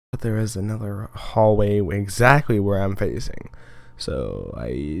But there is another hallway exactly where I'm facing. So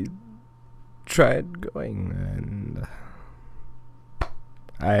I tried going, and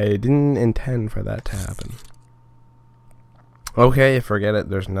I didn't intend for that to happen. Okay, forget it.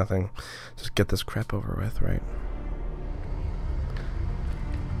 There's nothing. Just get this crap over with, right?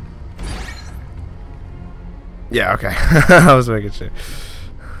 Yeah, okay. I was making sure.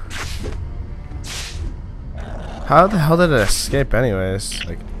 How the hell did it escape anyways?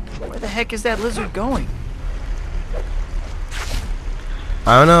 Like, where the heck is that lizard going?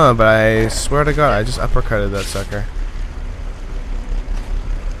 I don't know, but I swear to God, I just uppercutted that sucker.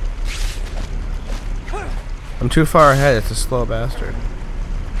 I'm too far ahead. It's a slow bastard.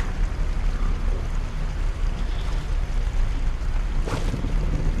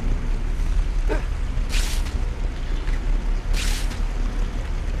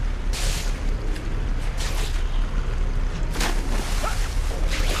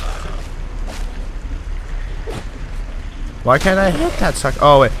 Why can't I hit that sucker?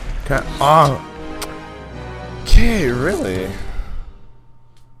 Oh wait, can I? Oh, okay, really?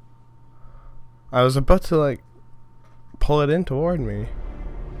 I was about to like pull it in toward me.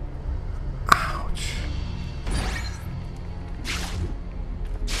 Ouch.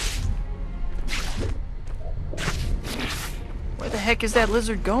 Where the heck is that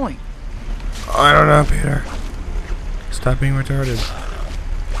lizard going? I don't know, Peter. Stop being retarded.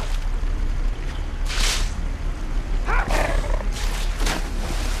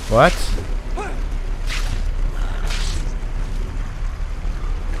 What?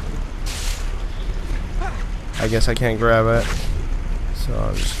 I guess I can't grab it. So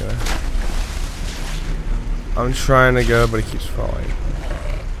I'm just gonna... I'm trying to go, but it keeps falling.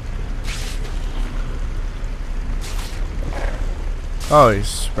 Oh,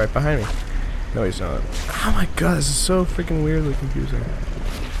 he's right behind me. No, he's not. Oh my god, this is so freaking weirdly confusing.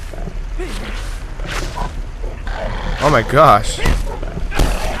 Oh my gosh.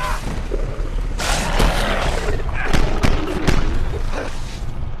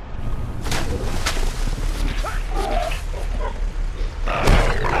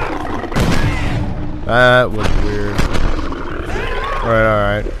 That was weird.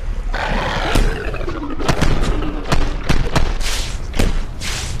 Alright.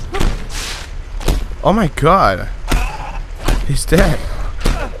 Oh my god. He's dead.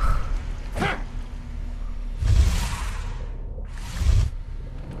 I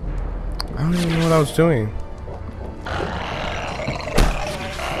don't even know what I was doing.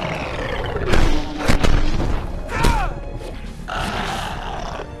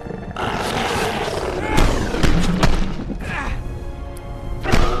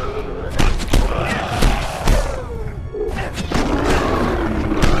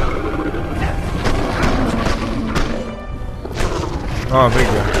 Oh, big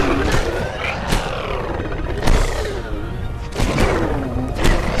guy.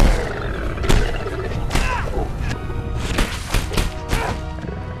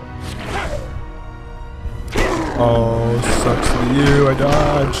 Oh, sucks to you. I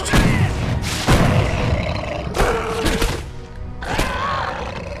dodged.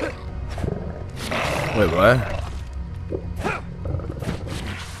 Wait, what?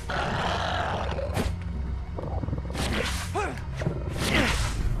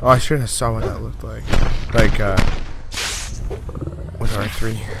 Oh, I should have saw what that looked like. Like, with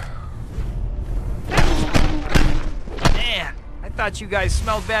R3. Man, I thought you guys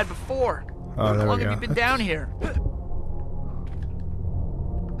smelled bad before. Oh, How there long we go. have you been down here?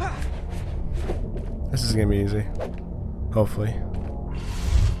 This is gonna be easy. Hopefully.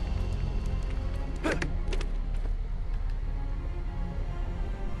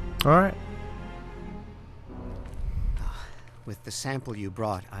 Alright. With the sample you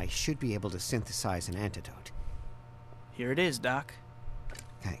brought, I should be able to synthesize an antidote. Here it is, Doc.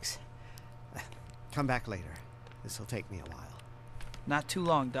 Thanks. Come back later. This'll take me a while. Not too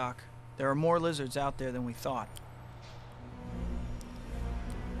long, Doc. There are more lizards out there than we thought.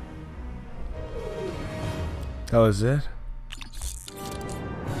 That was it?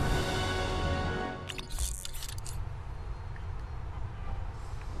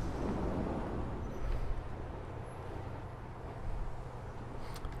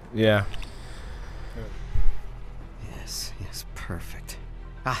 Yeah. Yes, perfect.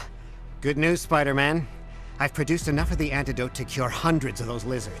 Good news, Spider-Man. I've produced enough of the antidote to cure hundreds of those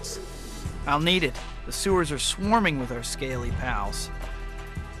lizards. I'll need it. The sewers are swarming with our scaly pals.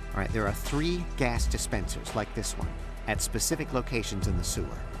 All right, there are 3 gas dispensers like this one at specific locations in the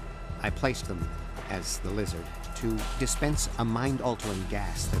sewer. I placed them, as the lizard, to dispense a mind-altering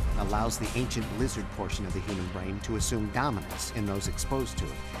gas that allows the ancient lizard portion of the human brain to assume dominance in those exposed to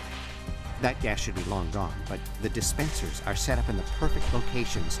it. That gas should be long gone, but the dispensers are set up in the perfect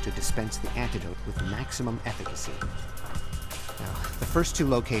locations to dispense the antidote with maximum efficacy. Now, the first two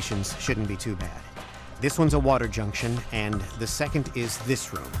locations shouldn't be too bad. This one's a water junction, and the second is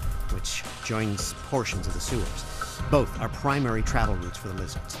this room, which joins portions of the sewers. Both are primary travel routes for the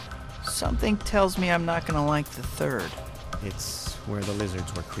lizards. Something tells me I'm not gonna like the third. It's where the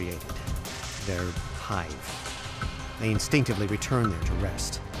lizards were created. Their hive. They instinctively return there to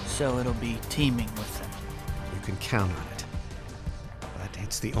rest. So it'll be teeming with them. You can count on it. But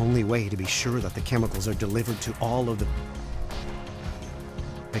it's the only way to be sure that the chemicals are delivered to all of the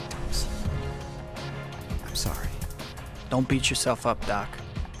victims. I'm sorry. Don't beat yourself up, Doc.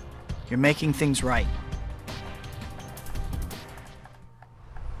 You're making things right.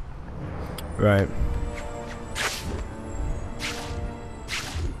 Right.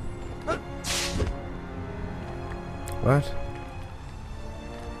 What?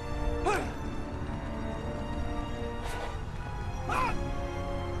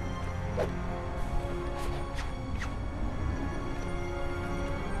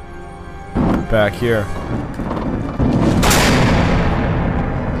 Back here.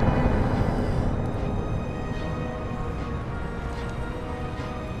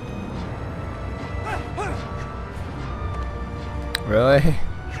 Really?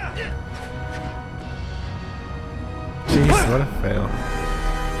 Jeez, what a fail.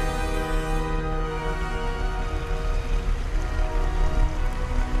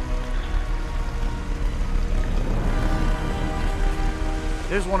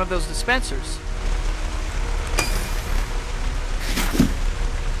 There's one of those dispensers.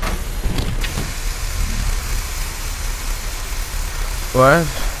 What?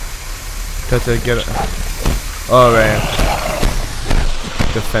 Did they get it? Oh, right.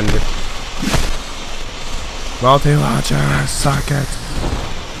 Defender. Multi-launcher socket.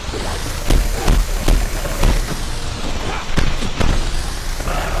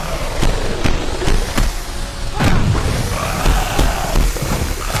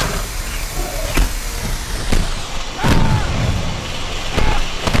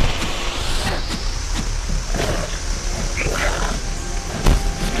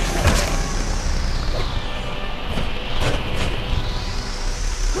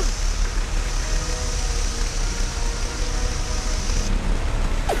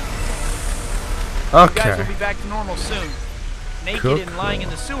 You guys Okay. will be back to normal soon. Naked Cool. and lying in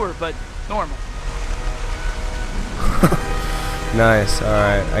the sewer, but normal. Nice.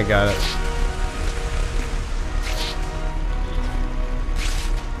 Alright, I got it.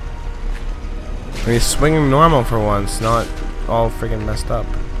 He's swinging normal for once, not all freaking messed up.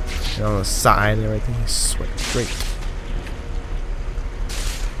 You know, on the side and everything. He's swinging straight.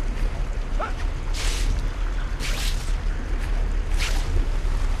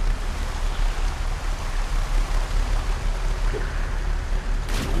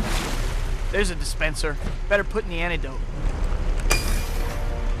 There's a dispenser. Better put in the antidote.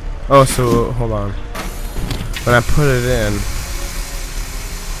 Oh, so hold on. When I put it in,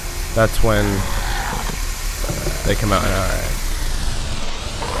 that's when they come out. Alright.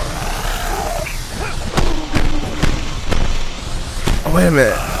 Oh, wait a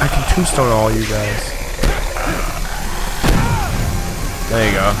minute. I can tombstone all you guys. There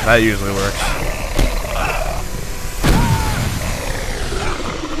you go. That usually works.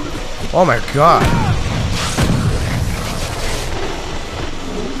 Oh my god.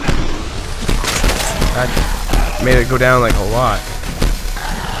 That made it go down like a lot.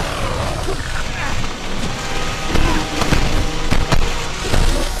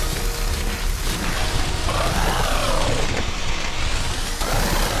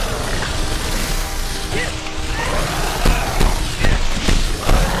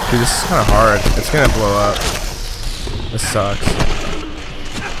 Dude, this is kind of hard. It's gonna blow up. This sucks.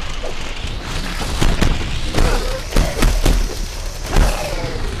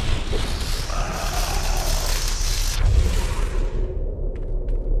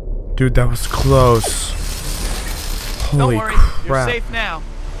 Dude, that was close. Holy Don't worry, crap. you're safe now.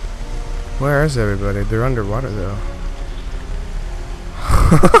 Where is everybody? They're underwater though.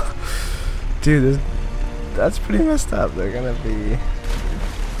 Dude, that's pretty messed up. They're gonna be...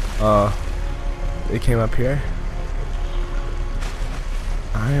 they came up here?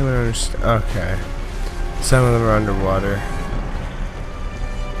 I don't understand. Okay. Some of them are underwater.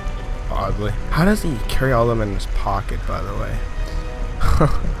 Oddly. How does he carry all of them in his pocket, by the way?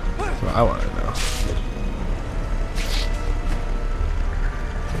 That's what I want to know.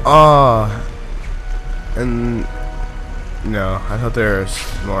 Oh. And no, I thought there was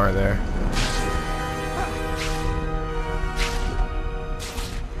more there.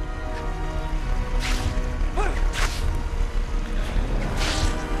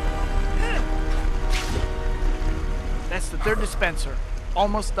 That's the third dispenser.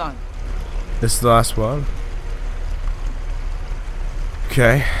 Almost done. This is the last one.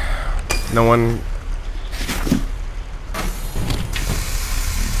 Okay. No one.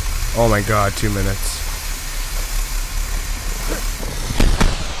 Oh my god, 2 minutes.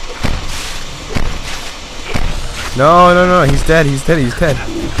 No, no, no, he's dead, he's dead, he's dead.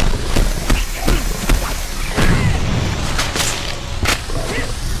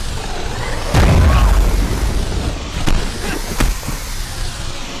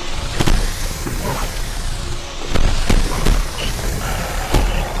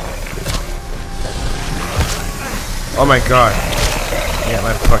 Oh my god. Yeah,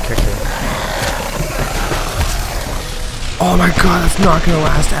 my butt kicked it. Oh my god, that's not gonna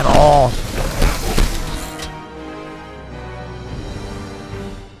last at all.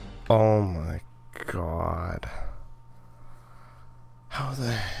 Oh my god. How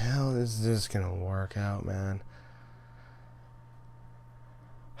the hell is this gonna work out, man?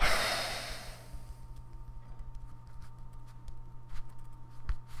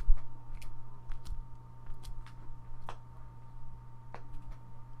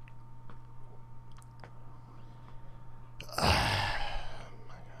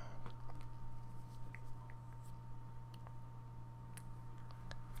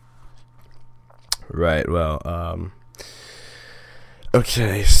 Right, well,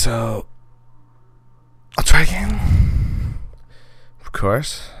 okay, so I'll try again. Of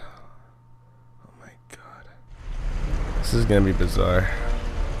course. Oh my god. This is gonna be bizarre.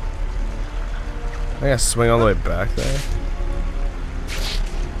 I gotta swing all the way back there.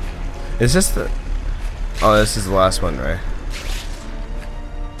 Is this the... Oh, this is the last one, right?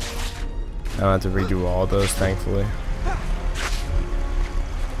 I don't have to redo all those, thankfully.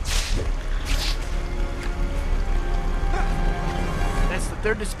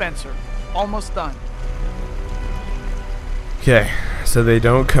 Third dispenser. Almost done. Okay, so they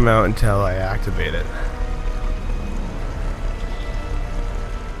don't come out until I activate it.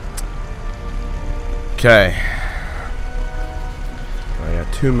 Okay. I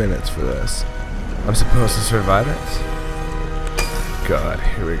got 2 minutes for this. I'm supposed to survive it? God,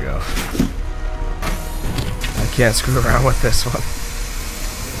 here we go. I can't screw around with this one.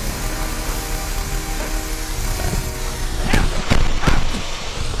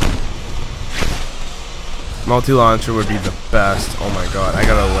 Multi-launcher would be the best. Oh my god, I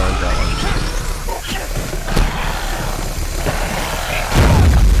gotta learn that one.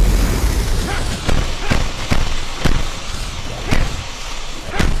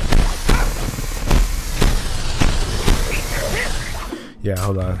 Yeah,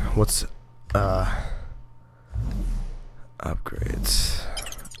 hold on. What's upgrades?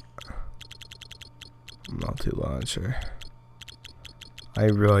 Multi-launcher. I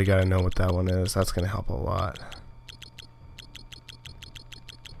really gotta know what that one is. That's gonna help a lot.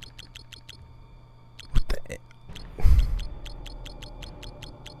 What the?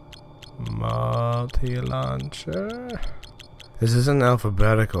 Multi-launcher? This isn't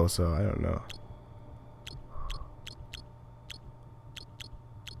alphabetical, so I don't know.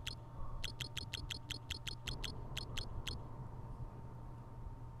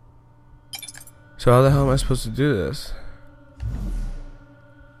 So how the hell am I supposed to do this?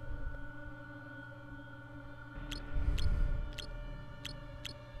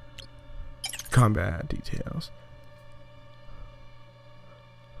 Combat details.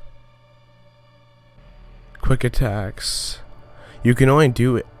 Quick attacks. You can only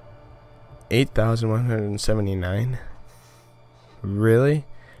do 8,179. Really?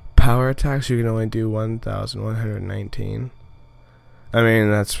 Power attacks you can only do 1,119. I mean,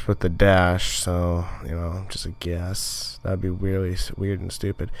 that's with the dash, so, you know, just a guess. That'd be really weird and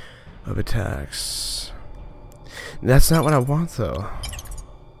stupid. Of attacks. That's not what I want, though.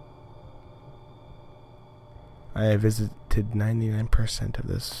 I have visited 99% of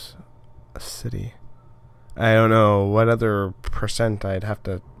this city. I don't know what other percent I'd have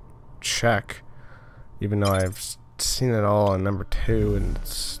to check, even though I've seen it all on number 2, and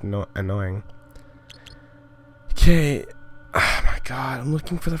it's annoying. Okay. Oh my god, I'm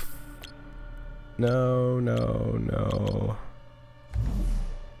looking for the... No, no, no.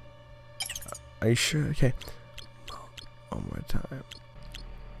 Are you sure? Okay. One more time.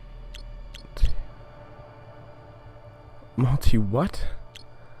 Multi what?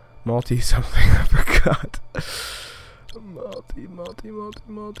 Multi something, I forgot. Multi.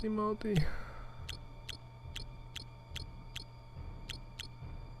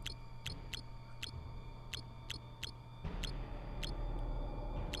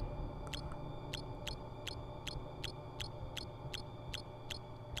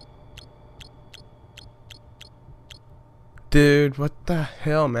 Dude, what the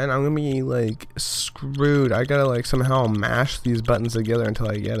hell, man? I'm gonna be, like, screwed. I gotta, like, somehow mash these buttons together until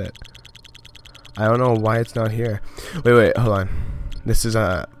I get it. I don't know why it's not here. Wait, hold on. This is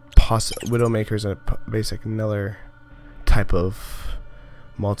a Widowmaker's a basic another type of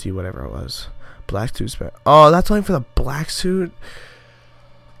multi whatever it was. Black suit. Oh, that's only for the black suit.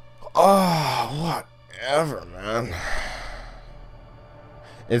 Oh, whatever, man.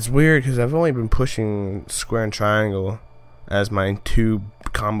 It's weird because I've only been pushing square and triangle as my 2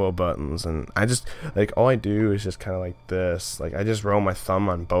 combo buttons, and I just like all I do is just kind of like this. Like I just roll my thumb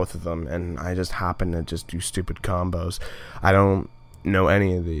on both of them, and I just happen to just do stupid combos. I don't know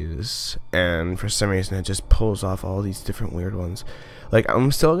any of these, and for some reason it just pulls off all these different weird ones. Like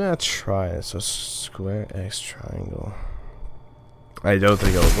I'm still gonna try it. So square X triangle. I don't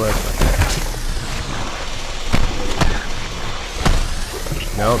think it'll work.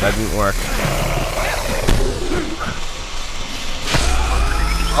 No, that didn't work.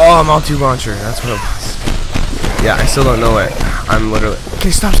 Oh, multi-launcher. That's what it was. Yeah, I still don't know it. I'm literally...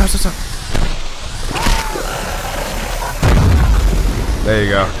 Okay, stop. There you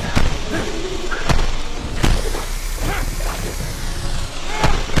go.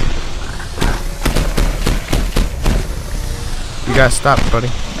 You gotta stop, buddy.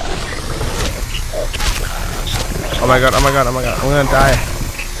 Oh my god. I'm gonna die.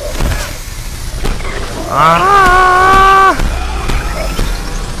 Ah!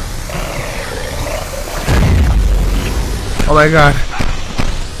 Oh my god.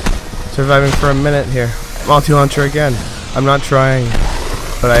 Surviving for a minute here. Multi-launcher again. I'm not trying,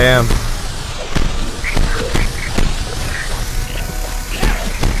 but I am.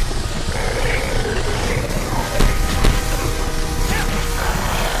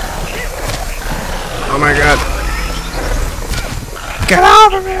 Oh my god. Get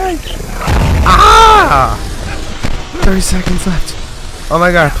over me! Ah! 30 seconds left. Oh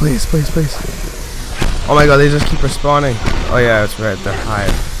my god, please. Oh my god, they just keep respawning. Oh yeah, that's right, they're high.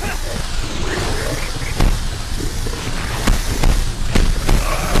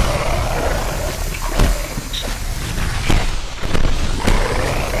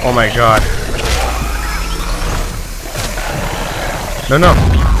 Oh my god. No.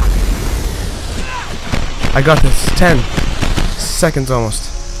 I got this. 10 seconds almost.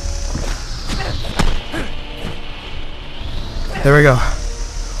 There we go.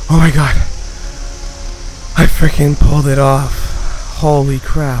 Oh my god. I freaking pulled it off. Holy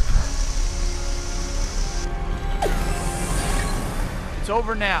crap. It's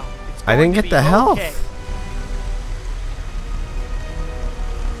over now. I didn't get the health. Okay.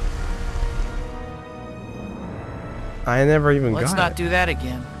 I never even got it. Let's not do that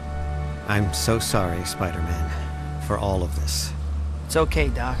again. I'm so sorry, Spider-Man, for all of this. It's okay,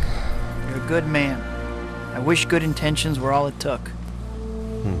 Doc. You're a good man. I wish good intentions were all it took.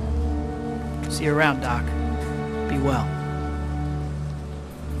 See you around, Doc. Be well.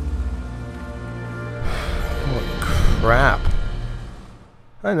 Holy crap.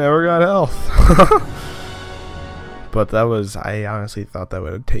 I never got health. But that was, I honestly thought that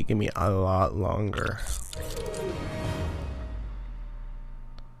would have taken me a lot longer.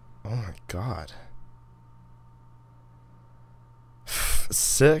 Oh my god.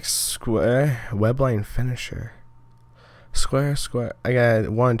 6 square webline finisher. Square. I got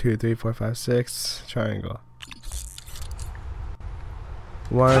 1, 2, 3, 4, 5, 6 triangle.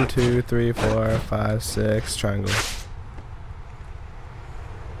 1, 2, 3, 4, 5, 6 triangle.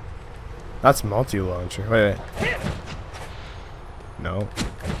 That's multi-launcher. Wait. No.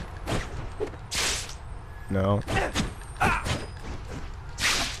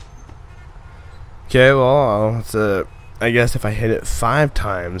 Okay, well, it's I guess if I hit it 5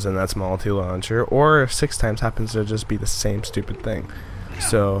 times, then that's multi-launcher, or if 6 times happens to just be the same stupid thing.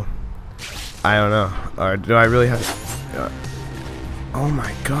 So, I don't know. Or do I really have to... oh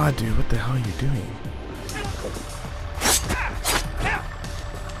my god, dude, what the hell are you doing?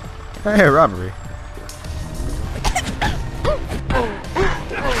 Hey, robbery.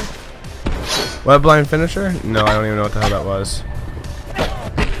 Webline finisher? No, I don't even know what the hell that was.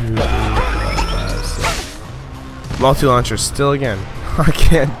 2, 3, 4, 5, 6. Multi-launcher still again. I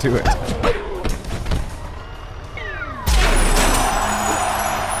can't do it.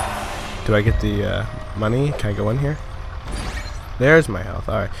 Do I get the money? Can I go in here? There's my health.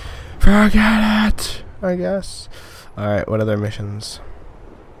 Alright. Forget it! I guess. Alright, what other missions?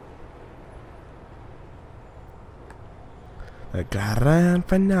 The grand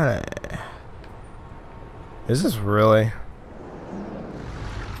finale. Is this really?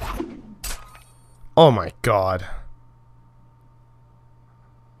 Oh my god.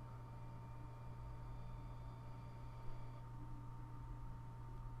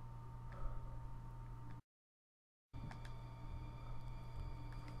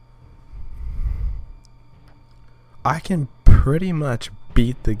 I can pretty much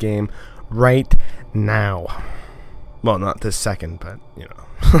beat the game right now. Well, not this second, but, you know.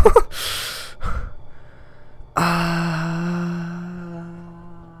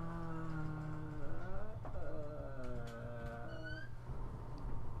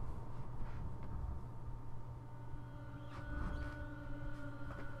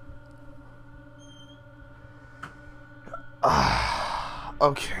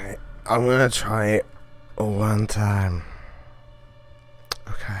 Okay, I'm gonna try it one time.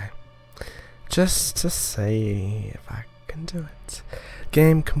 Okay, just to see if I can do it.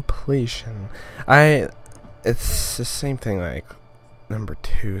 Game completion. It's the same thing like number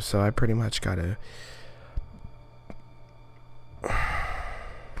 2, so I pretty much gotta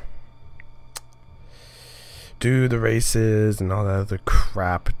do the races and all that other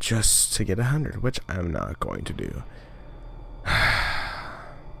crap just to get 100, which I'm not going to do.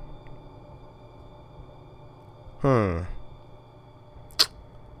 Can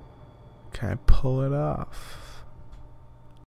I pull it off?